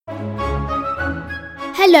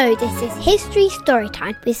Hello, this is History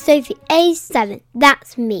Storytime with Sophie, age 7,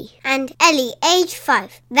 that's me. And Ellie, age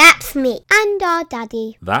 5, that's me. And our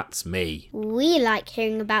daddy. That's me. We like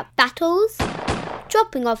hearing about battles,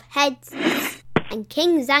 chopping off heads, and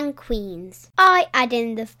kings and queens. I add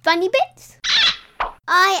in the funny bits.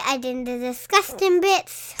 I add in the disgusting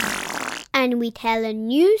bits. And we tell a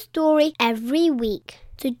new story every week.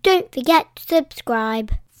 So don't forget to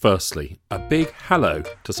subscribe. Firstly, a big hello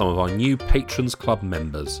to some of our new Patrons Club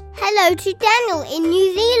members. Hello to Daniel in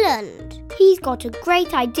New Zealand. He's got a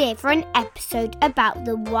great idea for an episode about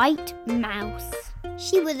the white mouse.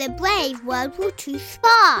 She was a brave World War II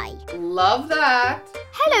spy. Love that.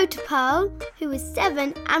 Hello to Pearl, who is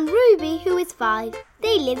 7, and Ruby, who is 5.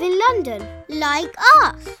 They live in London. Like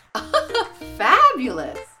us.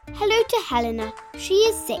 Fabulous. Hello to Helena. She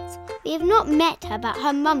is 6. We have not met her, but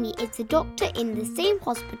her mummy is a doctor in the same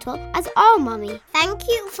hospital as our mummy. Thank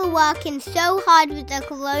you for working so hard with the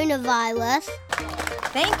coronavirus.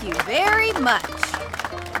 Thank you very much.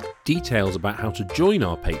 Details about how to join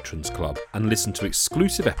our Patrons Club and listen to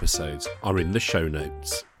exclusive episodes are in the show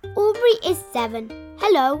notes. Aubrey is 7.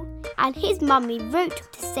 Hello. And his mummy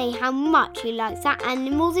wrote to say how much he likes our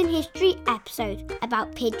Animals in History episode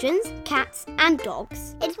about pigeons, cats and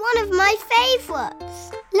dogs. It's one of my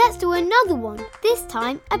favourites. Let's do another one, this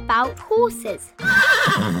time about horses.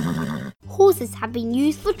 Horses have been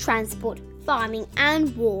used for transport, farming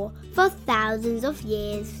and war for thousands of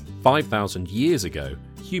years. 5,000 years ago,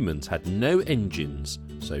 humans had no engines,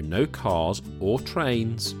 so no cars or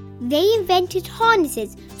trains. They invented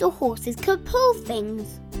harnesses so horses could pull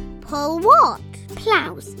things. Pull what?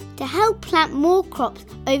 Ploughs, to help plant more crops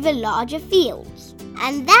over larger fields.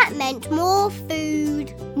 And that meant more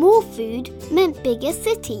food. More food meant bigger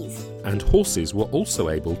cities. And horses were also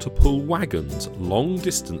able to pull wagons long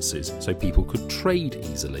distances so people could trade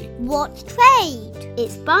easily. What's trade?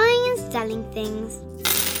 It's buying and selling things.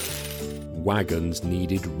 Wagons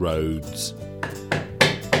needed roads.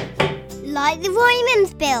 Like the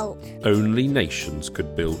Romans built. Only nations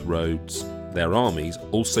could build roads. Their armies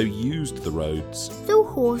also used the roads. So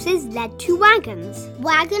horses led to wagons.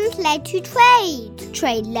 Wagons led to trade.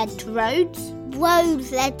 Trade led to roads.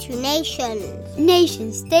 Roads led to nations.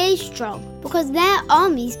 Nations stayed strong because their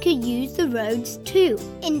armies could use the roads too.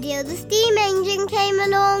 Until the steam engine came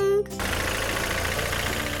along.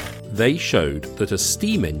 They showed that a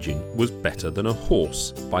steam engine was better than a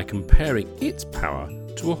horse by comparing its power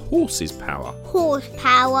to a horse's power.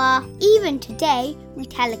 Horsepower. Even today, we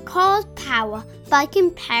tell a car's power by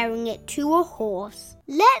comparing it to a horse.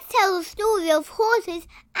 Let's tell the story of horses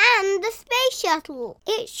and the space shuttle.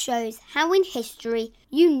 It shows how in history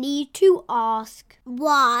you need to ask,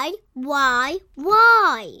 why?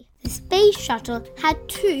 The space shuttle had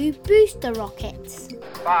 2 booster rockets.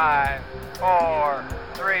 5, 4,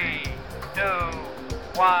 3, 2,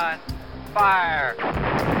 1, fire!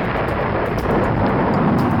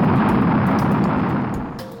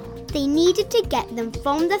 They needed to get them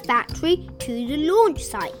from the factory to the launch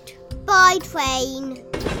site. By train.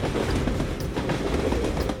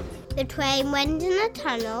 The train went in a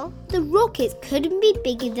tunnel. The rockets couldn't be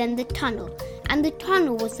bigger than the tunnel, and the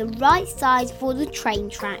tunnel was the right size for the train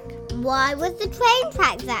track. Why was the train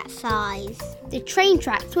track that size? The train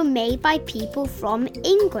tracks were made by people from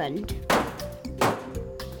England.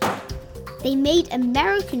 They made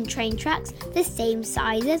American train tracks the same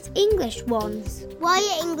size as English ones. Why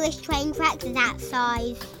are English train tracks that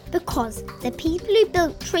size? Because the people who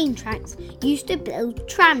built train tracks used to build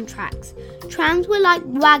tram tracks. Trams were like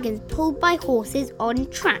wagons pulled by horses on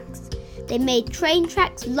tracks. They made train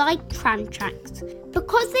tracks like tram tracks.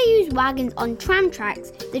 Because they used wagons on tram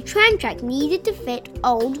tracks, the tram track needed to fit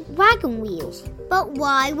old wagon wheels. But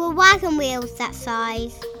why were wagon wheels that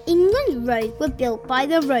size? England's roads were built by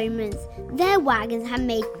the Romans. Their wagons had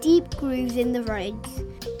made deep grooves in the roads.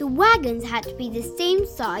 The wagons had to be the same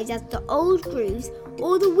size as the old grooves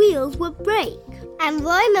or the wheels would break. And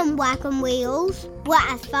Roman wagon wheels were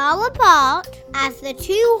as far apart as the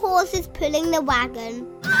 2 horses pulling the wagon.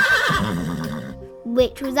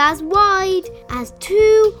 Which was as wide as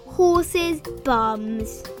 2 horses'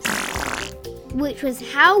 bums. Which was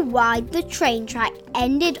how wide the train track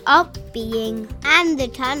ended up being. And the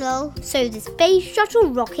tunnel. So the space shuttle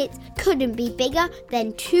rockets couldn't be bigger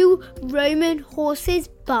than 2 Roman horses'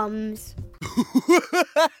 bums.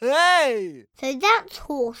 Hey! So that's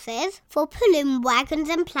horses for pulling wagons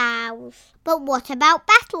and ploughs. But what about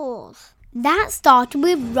battles? That started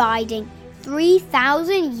with riding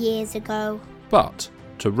 3,000 years ago. But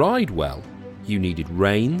to ride well, you needed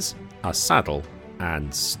reins, a saddle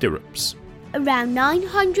and stirrups. Around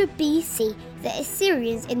 900 BC, The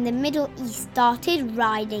Assyrians in the Middle East started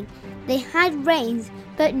riding. They had reins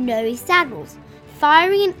but no saddles.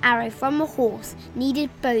 Firing an arrow from a horse needed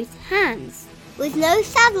both hands. With no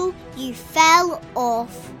saddle, you fell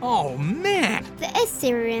off. Oh, man! The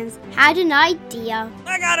Assyrians had an idea.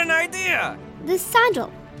 I got an idea! The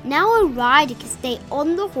saddle. Now a rider can stay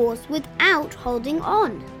on the horse without holding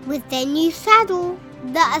on. With their new saddle,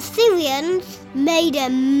 the Assyrians made a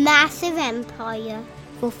massive empire.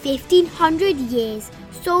 For 1,500 years,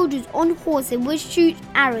 soldiers on horses would shoot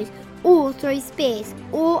arrows or throw spears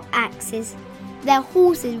or axes. Their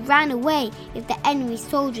horses ran away if the enemy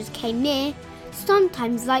soldiers came near.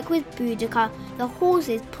 Sometimes, like with Boudicca, the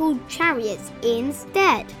horses pulled chariots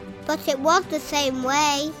instead. But it was the same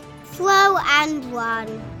way. Throw and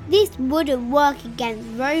run. This wouldn't work against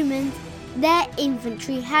Romans. Their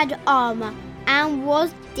infantry had armour and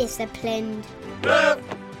was disciplined. Left,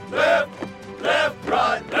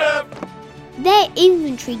 right, left. Their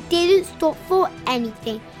infantry didn't stop for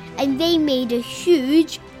anything, and they made a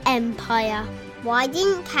huge empire. Why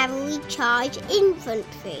didn't cavalry charge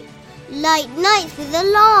infantry, like knights with a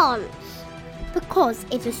lance? Because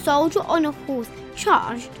if a soldier on a horse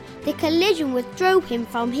charged, the collision would throw him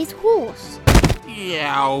from his horse.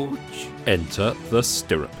 Ouch! Enter the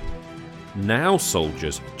stirrup. Now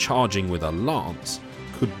soldiers charging with a lance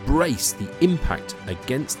could brace the impact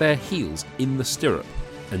against their heels in the stirrup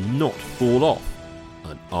and not fall off.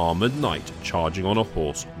 An armoured knight charging on a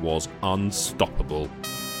horse was unstoppable.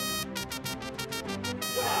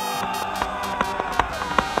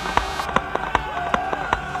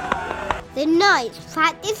 The knights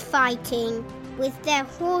practiced fighting with their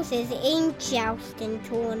horses in jousting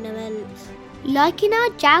tournaments. Like in our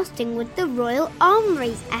Jousting with the Royal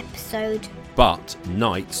Armouries episode. But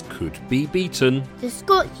knights could be beaten. The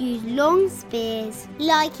Scots used long spears.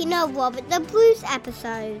 Like in a Robert the Bruce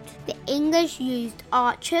episode. The English used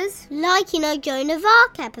archers. Like in a Joan of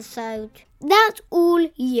Arc episode. That's all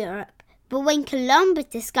Europe. But when Columbus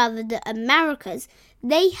discovered the Americas,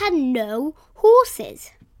 they had no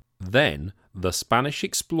horses. Then the Spanish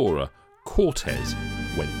explorer Cortez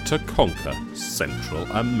went to conquer Central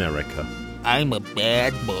America. I'm a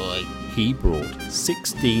bad boy. He brought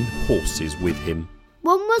 16 horses with him.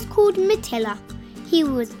 One was called Matilla. He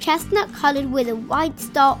was chestnut-coloured with a white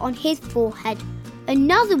star on his forehead.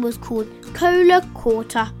 Another was called Cola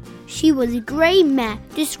Corta. She was a grey mare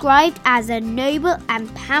described as a noble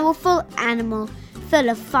and powerful animal, full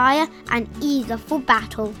of fire and eager for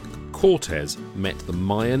battle. Cortez met the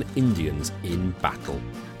Mayan Indians in battle.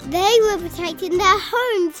 They were protecting their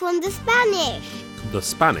home from the Spanish. The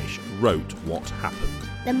Spanish wrote what happened.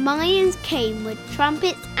 The Mayans came with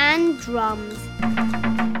trumpets and drums.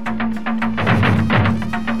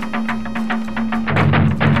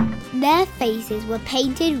 Their faces were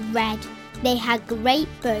painted red. They had great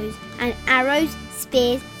bows and arrows,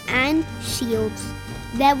 spears and shields.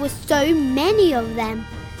 There were so many of them.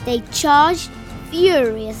 They charged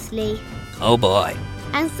furiously. Oh boy.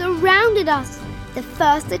 And surrounded us. The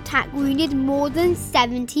first attack wounded more than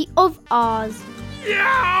 70 of ours.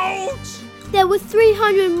 Ouch! There were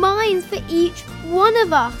 300 mines for each one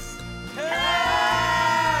of us.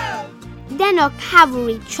 Help! Then our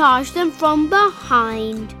cavalry charged them from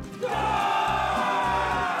behind.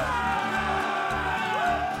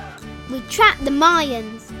 We trapped the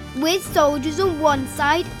Mayans, with soldiers on one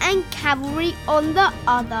side and cavalry on the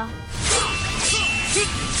other.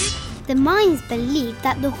 The Mayans believed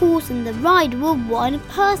that the horse and the rider were one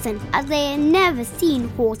person, as they had never seen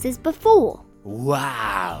horses before.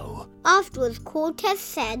 Wow! Afterwards, Cortez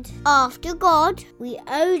said, after God, we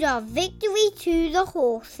owed our victory to the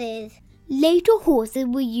horses. Later, horses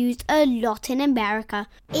were used a lot in America.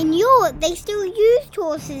 In Europe, they still used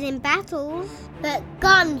horses in battles, but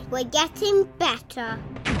guns were getting better.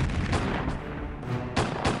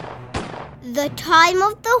 The time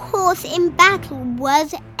of the horse in battle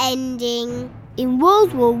was ending. In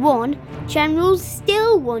World War I, generals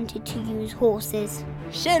still wanted to use horses.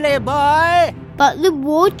 Silly boy! But the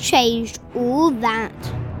war changed all that.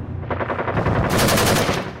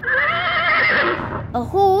 A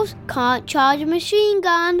horse can't charge a machine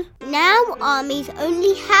gun. Now armies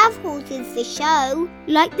only have horses for show.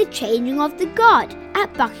 Like the changing of the guard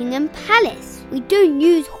at Buckingham Palace. We don't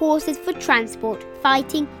use horses for transport,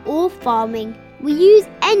 fighting or farming. We use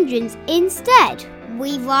engines instead.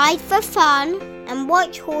 We ride for fun and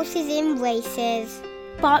watch horses in races.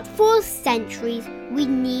 But for centuries, we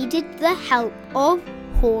needed the help of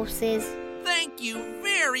horses. Thank you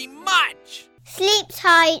very much! Sleep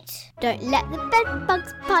tight. Don't let the bed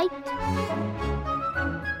bugs bite.